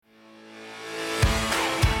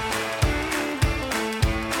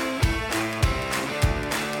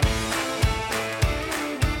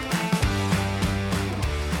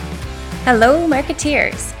Hello,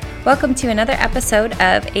 marketeers. Welcome to another episode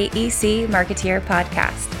of AEC Marketeer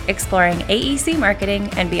Podcast, exploring AEC marketing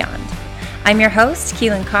and beyond. I'm your host,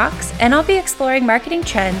 Keelan Cox, and I'll be exploring marketing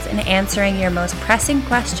trends and answering your most pressing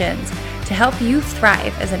questions to help you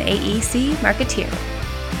thrive as an AEC marketeer.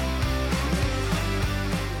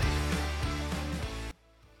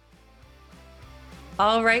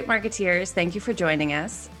 All right, marketeers, thank you for joining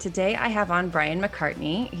us. Today I have on Brian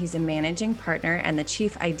McCartney. He's a managing partner and the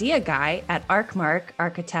chief idea guy at ArcMark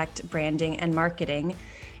Architect Branding and Marketing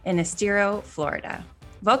in Estero, Florida.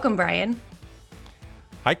 Welcome, Brian.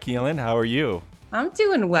 Hi, Keelan. How are you? I'm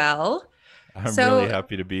doing well. I'm really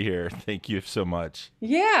happy to be here. Thank you so much.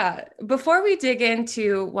 Yeah. Before we dig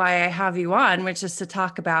into why I have you on, which is to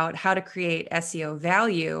talk about how to create SEO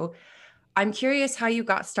value, I'm curious how you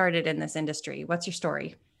got started in this industry. What's your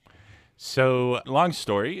story? So, long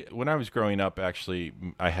story. When I was growing up, actually,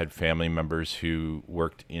 I had family members who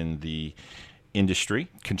worked in the industry,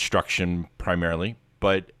 construction primarily.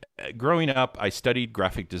 But growing up, I studied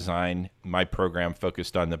graphic design. My program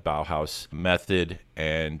focused on the Bauhaus method.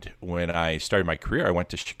 And when I started my career, I went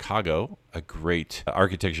to Chicago, a great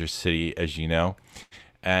architecture city, as you know.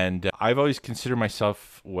 And I've always considered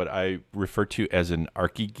myself what I refer to as an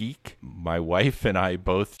archi-geek. My wife and I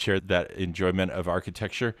both shared that enjoyment of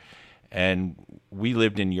architecture. And we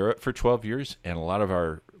lived in Europe for 12 years. And a lot of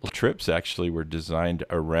our trips actually were designed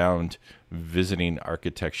around visiting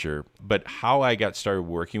architecture. But how I got started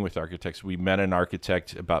working with architects, we met an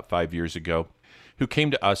architect about 5 years ago who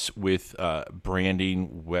came to us with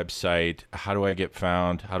branding, website, how do I get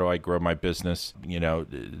found, how do I grow my business,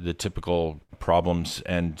 the typical problems.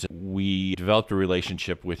 And we developed a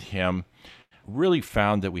relationship with him, really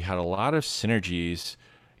found that we had a lot of synergies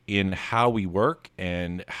in how we work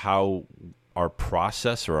and how our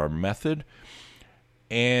process or our method.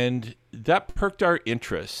 And that perked our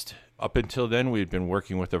interest. Up until then, we had been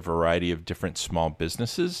working with a variety of different small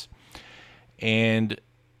businesses. And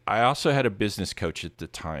I also had a business coach at the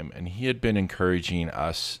time, and he had been encouraging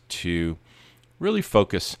us to really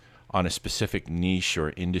focus on a specific niche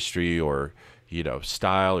or industry or,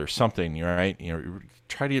 style or something, right?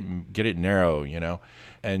 Try to get it narrow,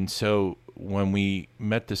 And so when we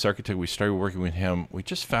met this architect, we started working with him, we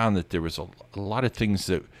just found that there was a lot of things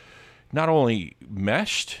that not only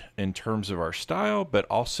meshed in terms of our style, but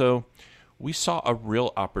also we saw a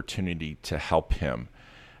real opportunity to help him.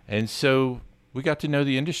 And so we got to know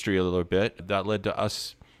the industry a little bit. That led to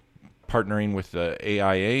us partnering with the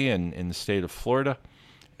AIA in the state of Florida.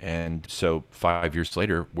 And so 5 years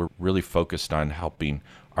later, we're really focused on helping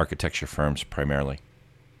architecture firms primarily.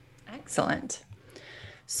 Excellent.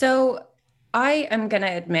 So I am going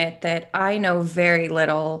to admit that I know very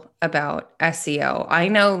little about SEO. I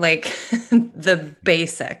know the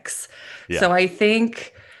basics. Yeah. So I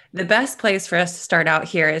think the best place for us to start out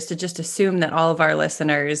here is to just assume that all of our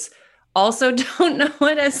listeners also don't know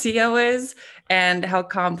what SEO is and how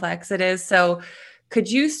complex it is. So could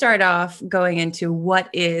you start off going into what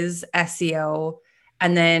is SEO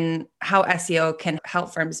and then how SEO can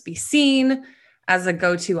help firms be seen as a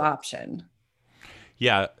go-to option?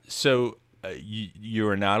 Yeah. So you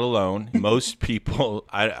are not alone. Most people,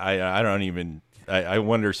 I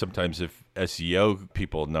wonder sometimes if SEO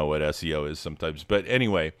people know what SEO is sometimes. But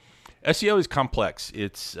anyway, SEO is complex.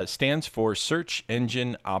 It stands for Search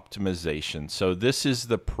Engine Optimization. So this is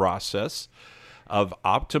the process of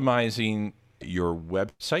optimizing your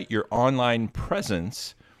website, your online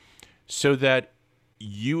presence, so that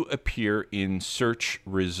you appear in search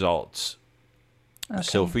results. Okay.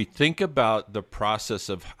 So if we think about the process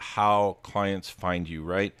of how clients find you,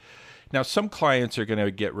 right? Now, some clients are going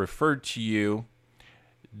to get referred to you.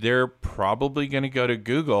 They're probably going to go to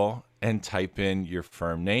Google and type in your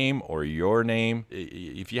firm name or your name.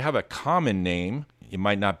 If you have a common name, it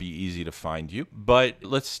might not be easy to find you. But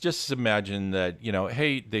let's just imagine that,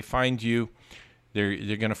 hey, they find you. They're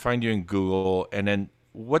going to find you in Google, and then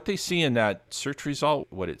what they see in that search result,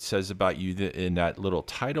 what it says about you in that little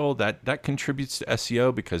title, that contributes to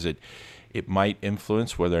SEO because it might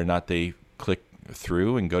influence whether or not they click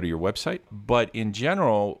through and go to your website. But in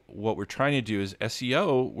general, what we're trying to do is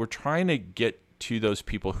SEO, we're trying to get to those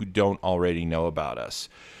people who don't already know about us.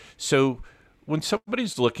 So when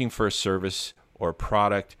somebody's looking for a service or a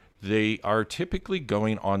product, they are typically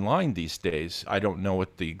going online these days. I don't know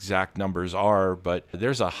what the exact numbers are, but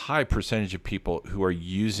there's a high percentage of people who are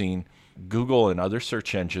using Google and other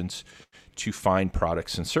search engines to find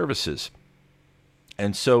products and services.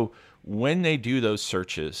 And so when they do those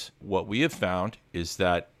searches, what we have found is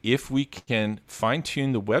that if we can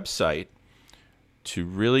fine-tune the website to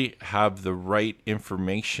really have the right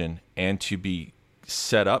information and to be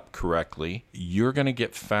set up correctly, you're going to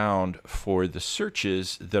get found for the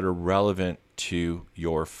searches that are relevant to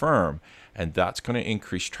your firm. And that's going to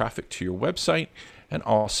increase traffic to your website and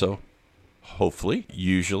also, hopefully,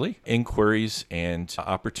 usually, inquiries and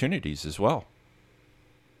opportunities as well.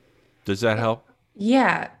 Does that help?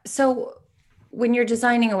 Yeah. So when you're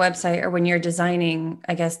designing a website or when you're designing,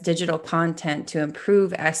 I guess, digital content to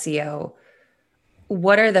improve SEO,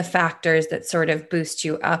 what are the factors that sort of boost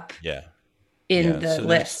you up Yeah. in Yeah. the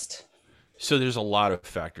list? So there's a lot of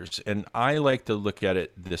factors, and I like to look at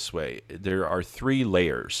it this way. There are 3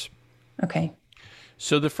 layers. Okay.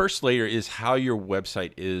 So the first layer is how your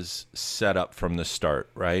website is set up from the start,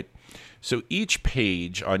 right? So each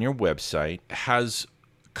page on your website has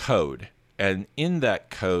code, and in that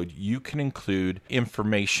code, you can include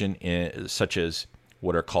information such as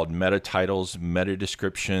what are called meta titles, meta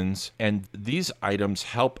descriptions, and these items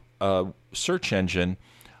help a search engine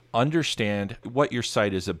understand what your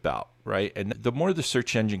site is about, right? And the more the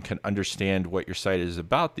search engine can understand what your site is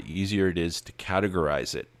about, the easier it is to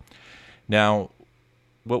categorize it. Now,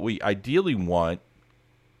 what we ideally want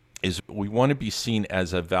is we want to be seen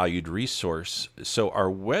as a valued resource. So our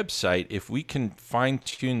website, if we can fine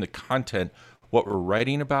tune the content, what we're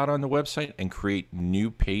writing about on the website, and create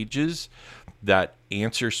new pages that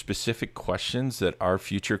answer specific questions that our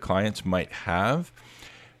future clients might have,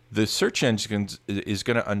 the search engine is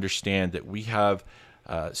going to understand that we have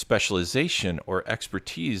specialization or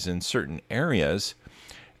expertise in certain areas,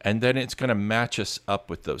 and then it's going to match us up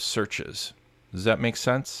with those searches. Does that make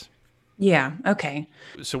sense? Yeah. Okay.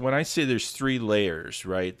 So when I say there's 3 layers,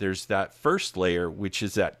 right, there's that first layer, which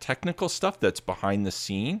is that technical stuff that's behind the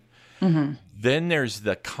scene. Mm-hmm. Then there's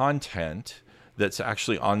the content that's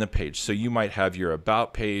actually on the page. So you might have your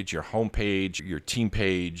about page, your home page, your team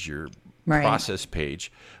page, your process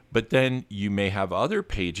page. But then you may have other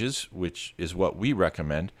pages, which is what we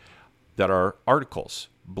recommend, that are articles,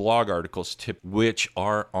 blog articles, which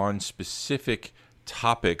are on specific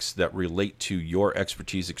topics that relate to your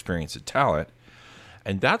expertise, experience, and talent.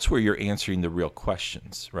 And that's where you're answering the real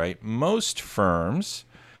questions, right? Most firms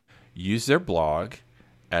use their blog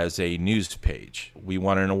as a news page. We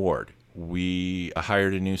won an award. We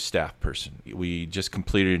hired a new staff person. We just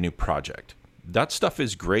completed a new project. That stuff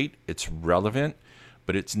is great. It's relevant,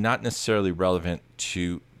 but it's not necessarily relevant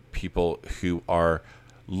to people who are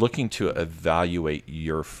looking to evaluate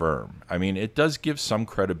your firm. I mean, it does give some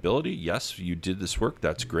credibility. Yes, you did this work.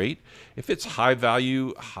 That's great. If it's high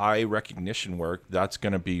value, high recognition work, that's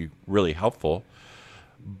going to be really helpful.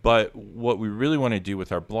 But what we really want to do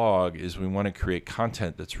with our blog is we want to create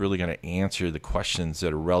content that's really going to answer the questions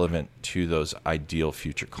that are relevant to those ideal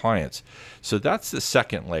future clients. So that's the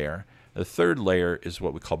second layer. The third layer is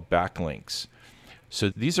what we call backlinks. So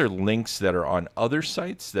these are links that are on other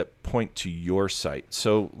sites that point to your site.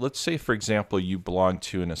 So let's say, for example, you belong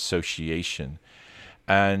to an association,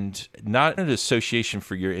 and not an association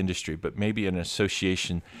for your industry, but maybe an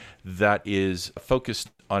association that is focused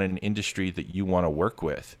on an industry that you want to work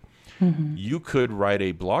with. Mm-hmm. You could write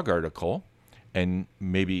a blog article and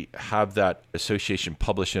maybe have that association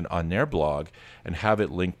publish it on their blog and have it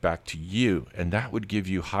linked back to you. And that would give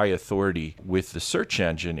you high authority with the search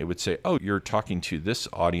engine. It would say, oh, you're talking to this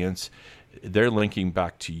audience. They're linking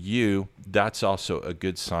back to you. That's also a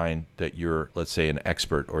good sign that you're, let's say, an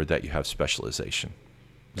expert or that you have specialization.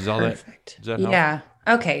 Perfect. Does that help? Yeah.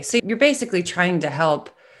 Okay. So you're basically trying to help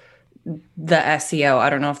the SEO. I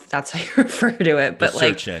don't know if that's how you refer to it, but the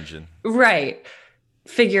search engine. Right.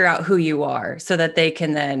 Figure out who you are so that they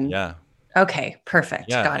can then. Yeah. Okay. Perfect.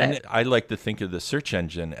 Yeah. Got it. I like to think of the search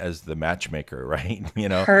engine as the matchmaker, right?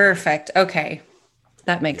 Perfect. Okay.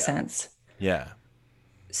 That makes sense. Yeah.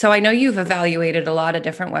 So I know you've evaluated a lot of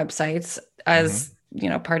different websites as,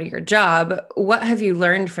 part of your job. What have you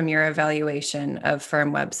learned from your evaluation of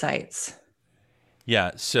firm websites?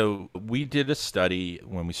 Yeah, so we did a study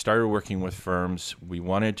when we started working with firms. We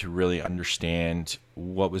wanted to really understand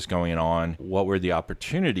what was going on, what were the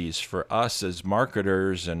opportunities for us as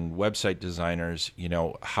marketers and website designers,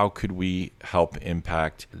 how could we help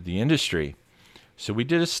impact the industry? So we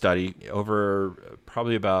did a study over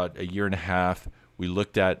probably about a year and a half. We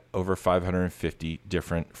looked at over 550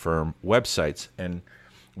 different firm websites, and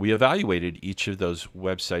we evaluated each of those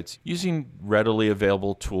websites using readily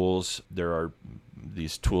available tools. There are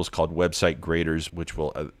these tools called website graders, which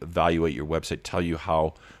will evaluate your website, tell you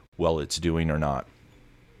how well it's doing or not.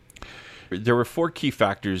 There were 4 key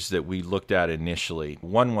factors that we looked at initially.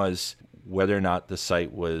 One was whether or not the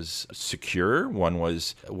site was secure. One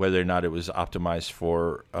was whether or not it was optimized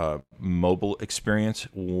for mobile experience.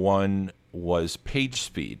 One was page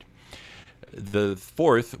speed. The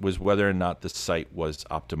fourth was whether or not the site was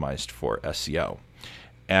optimized for SEO.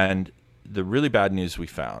 And the really bad news we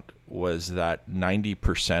found was that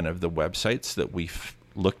 90% of the websites that we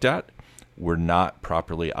looked at were not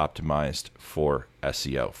properly optimized for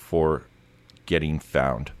SEO, for getting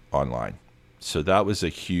found online. So that was a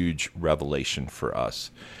huge revelation for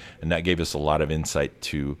us. And that gave us a lot of insight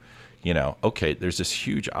to, okay, there's this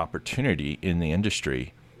huge opportunity in the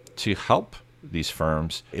industry to help these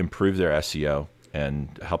firms improve their SEO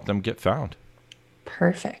and help them get found.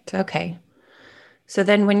 Perfect. Okay. So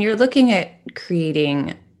then when you're looking at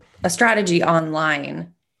creating a strategy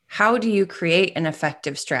online, how do you create an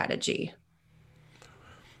effective strategy?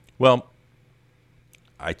 Well,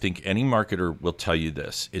 I think any marketer will tell you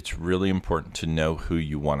this. It's really important to know who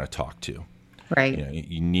you want to talk to. Right.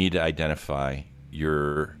 You need to identify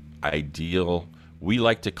your ideal, we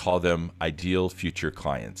like to call them ideal future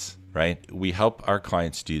clients, right? We help our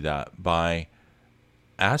clients do that by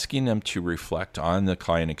asking them to reflect on the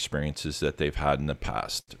client experiences that they've had in the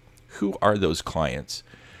past. Who are those clients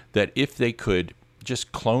that if they could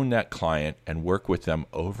just clone that client and work with them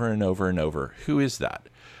over and over and over, who is that,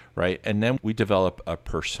 right? And then we develop a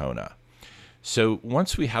persona. So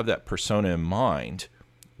once we have that persona in mind,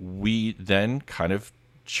 we then kind of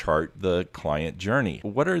chart the client journey.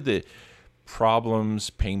 What are the problems,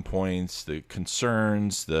 pain points, the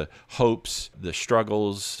concerns, the hopes, the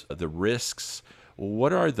struggles, the risks?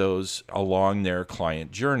 What are those along their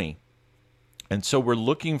client journey? And so we're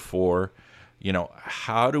looking for,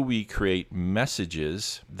 how do we create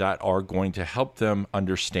messages that are going to help them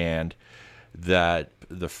understand that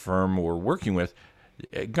the firm we're working with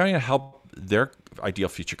going to help their ideal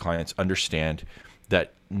future clients understand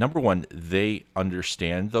that, number one, they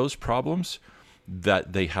understand those problems,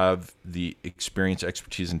 that they have the experience,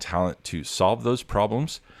 expertise, and talent to solve those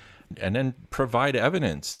problems, and then provide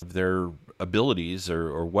evidence of their abilities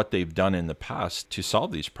or what they've done in the past to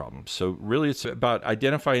solve these problems. So really it's about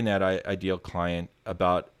identifying that ideal client,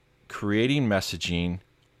 about creating messaging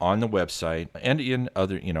on the website and in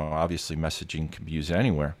other, obviously messaging can be used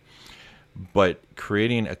anywhere, but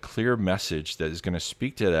creating a clear message that is going to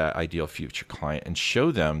speak to that ideal future client and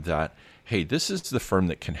show them that, hey, this is the firm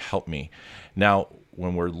that can help me. Now,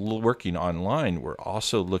 when we're working online, we're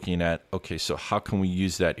also looking at, okay, so how can we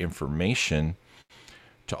use that information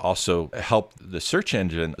to also help the search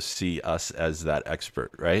engine see us as that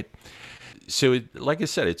expert, right? So like I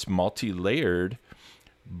said, it's multi-layered,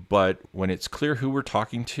 but when it's clear who we're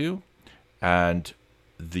talking to and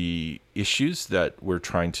the issues that we're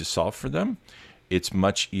trying to solve for them, it's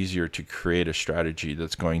much easier to create a strategy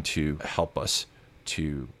that's going to help us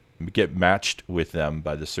to get matched with them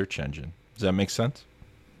by the search engine. Does that make sense?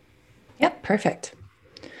 Yep, perfect.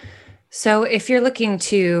 So if you're looking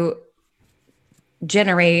to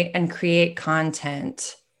generate and create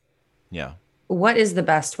content, yeah, what is the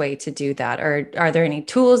best way to do that? Or are there any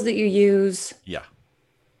tools that you use?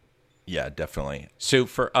 Yeah, definitely. So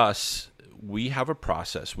for us, we have a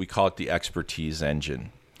process. We call it the expertise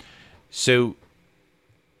engine. So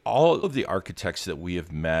all of the architects that we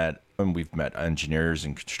have met, and we've met engineers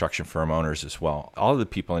and construction firm owners as well, all of the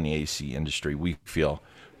people in the AEC industry, we feel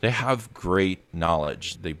they have great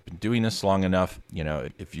knowledge. They've been doing this long enough.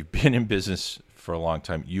 If you've been in business for a long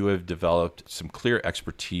time, you have developed some clear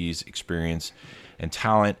expertise, experience, and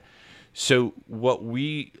talent. So what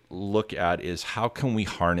we look at is how can we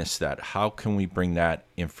harness that? How can we bring that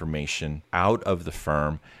information out of the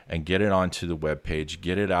firm and get it onto the webpage,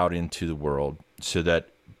 get it out into the world so that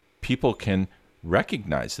people can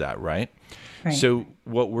recognize that, right? So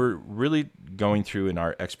what we're really going through in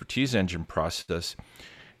our expertise engine process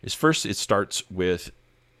is, first, it starts with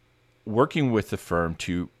working with the firm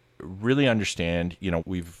to really understand,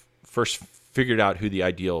 we've first figured out who the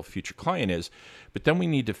ideal future client is, but then we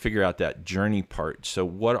need to figure out that journey part. So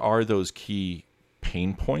what are those key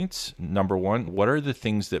pain points? Number one, what are the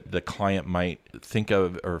things that the client might think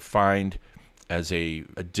of or find as a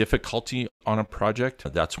difficulty on a project?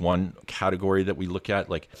 That's one category that we look at,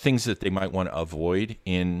 like things that they might want to avoid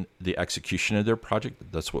in the execution of their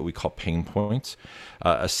project. That's what we call pain points.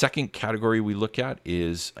 A second category we look at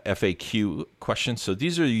is FAQ questions. So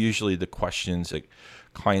these are usually the questions that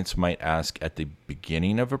clients might ask at the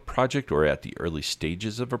beginning of a project or at the early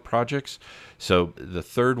stages of a project. So the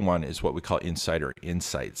third one is what we call Insider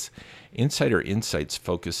Insights. Insider Insights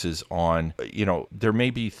focuses on, there may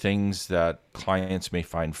be things that clients may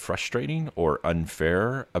find frustrating or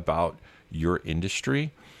unfair about your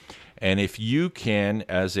industry. And if you can,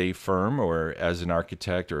 as a firm or as an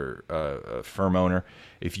architect or a firm owner,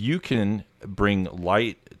 if you can bring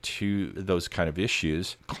light to those kind of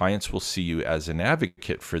issues, clients will see you as an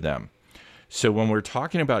advocate for them. So when we're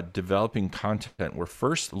talking about developing content, we're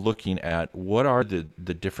first looking at what are the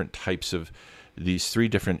different types of these three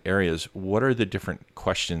different areas. What are the different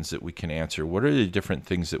questions that we can answer? What are the different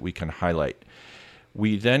things that we can highlight?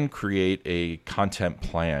 We then create a content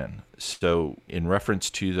plan. So in reference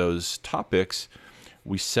to those topics,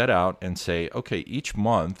 we set out and say, okay, each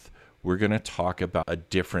month we're going to talk about a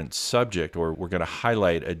different subject, or we're going to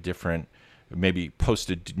highlight a different, maybe post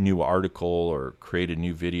a new article or create a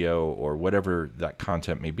new video or whatever that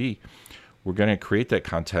content may be. We're going to create that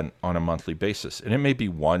content on a monthly basis. And it may be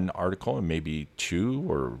one article, and maybe two,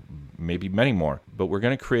 or maybe many more. But we're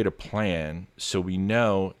going to create a plan so we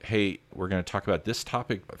know, hey, we're going to talk about this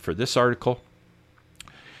topic for this article.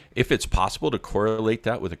 If it's possible to correlate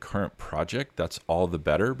that with a current project, that's all the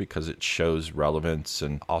better, because it shows relevance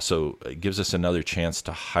and also it gives us another chance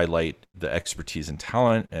to highlight the expertise and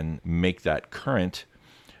talent and make that current.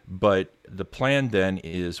 But the plan then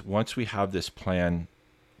is, once we have this plan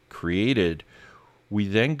created, we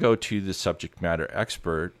then go to the subject matter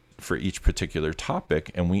expert for each particular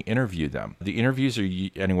topic and we interview them. The interviews are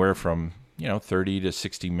anywhere from 30 to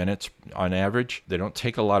 60 minutes on average. They don't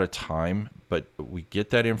take a lot of time, but we get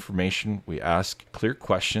that information. We ask clear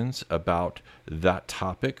questions about that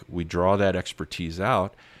topic. We draw that expertise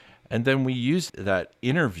out, and then we use that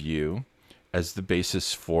interview as the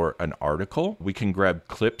basis for an article. We can grab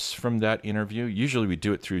clips from that interview. Usually we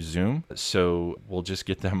do it through Zoom. So we'll just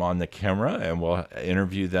get them on the camera and we'll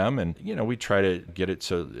interview them. And, we try to get it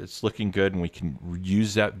so it's looking good and we can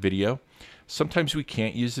use that video. Sometimes we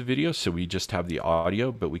can't use the video, so we just have the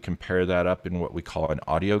audio, but we can pair that up in what we call an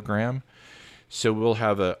audiogram. So we'll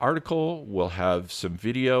have an article, we'll have some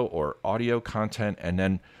video or audio content, and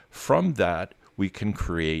then from that, we can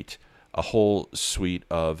create a whole suite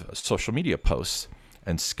of social media posts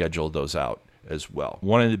and schedule those out as well.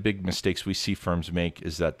 One of the big mistakes we see firms make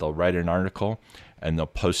is that they'll write an article and they'll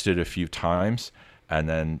post it a few times, and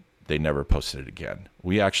then they never post it again.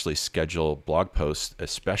 We actually schedule blog posts,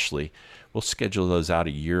 especially. We'll schedule those out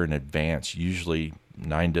a year in advance, usually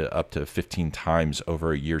 9 to up to 15 times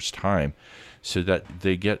over a year's time, so that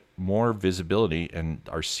they get more visibility and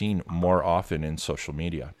are seen more often in social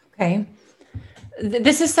media. Okay.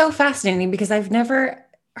 This is so fascinating because I've never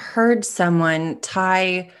heard someone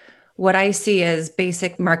tie what I see as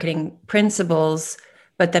basic marketing principles,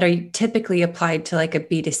 but that are typically applied to like a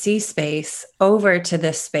B2C space, over to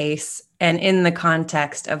this space and in the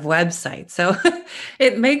context of websites. So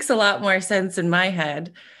it makes a lot more sense in my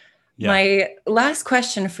head. Yeah. My last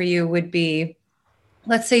question for you would be,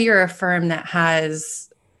 let's say you're a firm that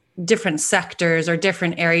has different sectors or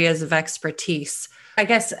different areas of expertise. I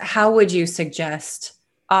guess, how would you suggest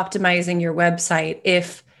optimizing your website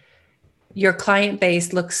if your client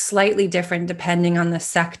base looks slightly different depending on the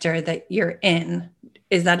sector that you're in?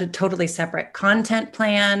 Is that a totally separate content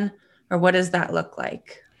plan, or what does that look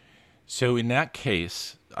like? So in that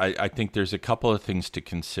case, I think there's a couple of things to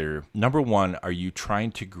consider. Number one, are you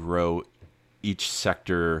trying to grow each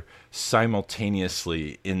sector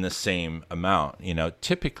simultaneously in the same amount?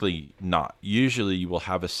 Typically not. Usually you will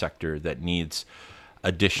have a sector that needs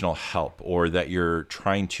additional help or that you're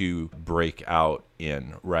trying to break out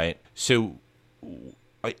in, right? So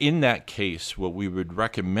in that case, what we would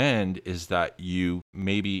recommend is that you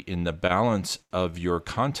maybe in the balance of your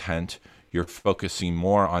content, you're focusing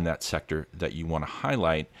more on that sector that you want to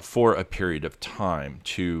highlight for a period of time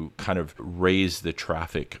to kind of raise the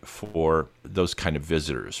traffic for those kind of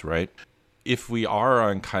visitors, right? If we are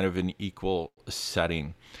on kind of an equal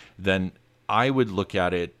setting, then I would look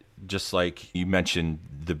at it just like you mentioned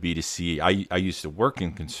the B2C. I used to work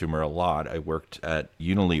in consumer a lot. I worked at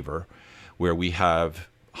Unilever, where we have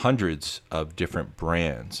hundreds of different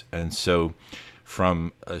brands. And so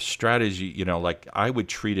from a strategy, like I would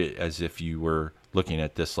treat it as if you were looking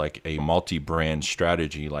at this like a multi-brand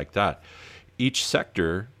strategy like that. Each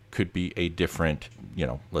sector could be a different,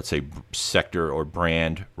 let's say sector or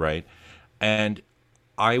brand, right? And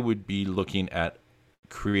I would be looking at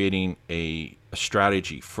creating a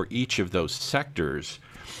strategy for each of those sectors.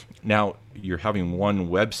 Now, you're having one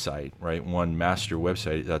website, right? One master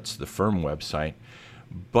website, that's the firm website.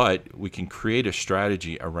 But we can create a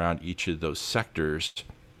strategy around each of those sectors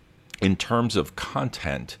in terms of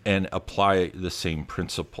content and apply the same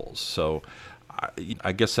principles. So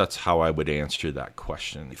I guess that's how I would answer that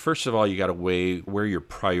question. First of all, you got to weigh where your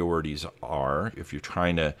priorities are. If you're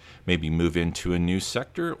trying to maybe move into a new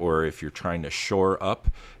sector, or if you're trying to shore up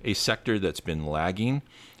a sector that's been lagging,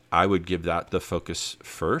 I would give that the focus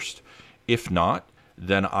first. If not,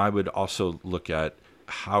 then I would also look at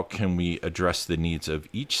how can we address the needs of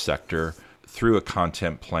each sector through a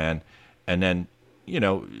content plan, and then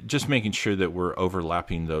just making sure that we're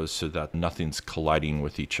overlapping those so that nothing's colliding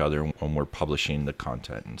with each other when we're publishing the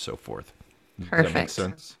content and so forth. Perfect. Does that make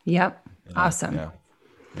sense? Yep. Awesome.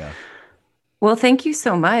 Yeah. Well, thank you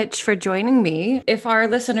so much for joining me. If our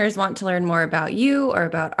listeners want to learn more about you or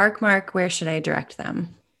about ArcMark, where should I direct them?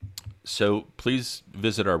 So please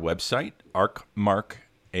visit our website, ArcMark,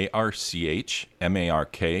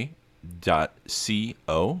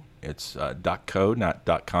 ArcMark.co. It's .co,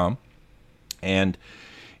 not .com. And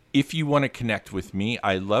if you want to connect with me,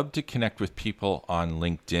 I love to connect with people on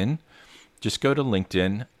LinkedIn. Just go to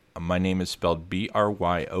LinkedIn. My name is spelled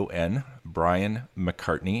Bryon, Brian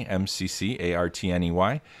McCartney,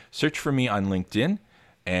 McCartney. Search for me on LinkedIn.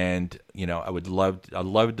 And, I'd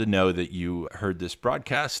love to know that you heard this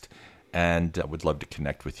broadcast, and I would love to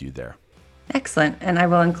connect with you there. Excellent. And I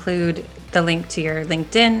will include the link to your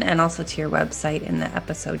LinkedIn and also to your website in the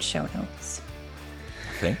episode show notes.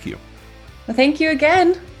 Thank you. Well, thank you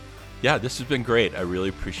again. Yeah, this has been great. I really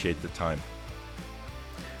appreciate the time.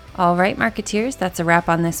 All right, Marketeers, that's a wrap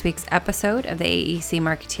on this week's episode of the AEC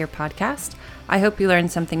Marketeer Podcast. I hope you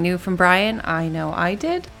learned something new from Brian. I know I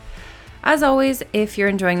did. As always, if you're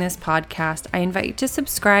enjoying this podcast, I invite you to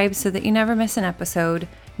subscribe so that you never miss an episode.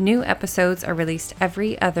 New episodes are released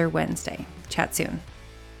every other Wednesday. Chat soon.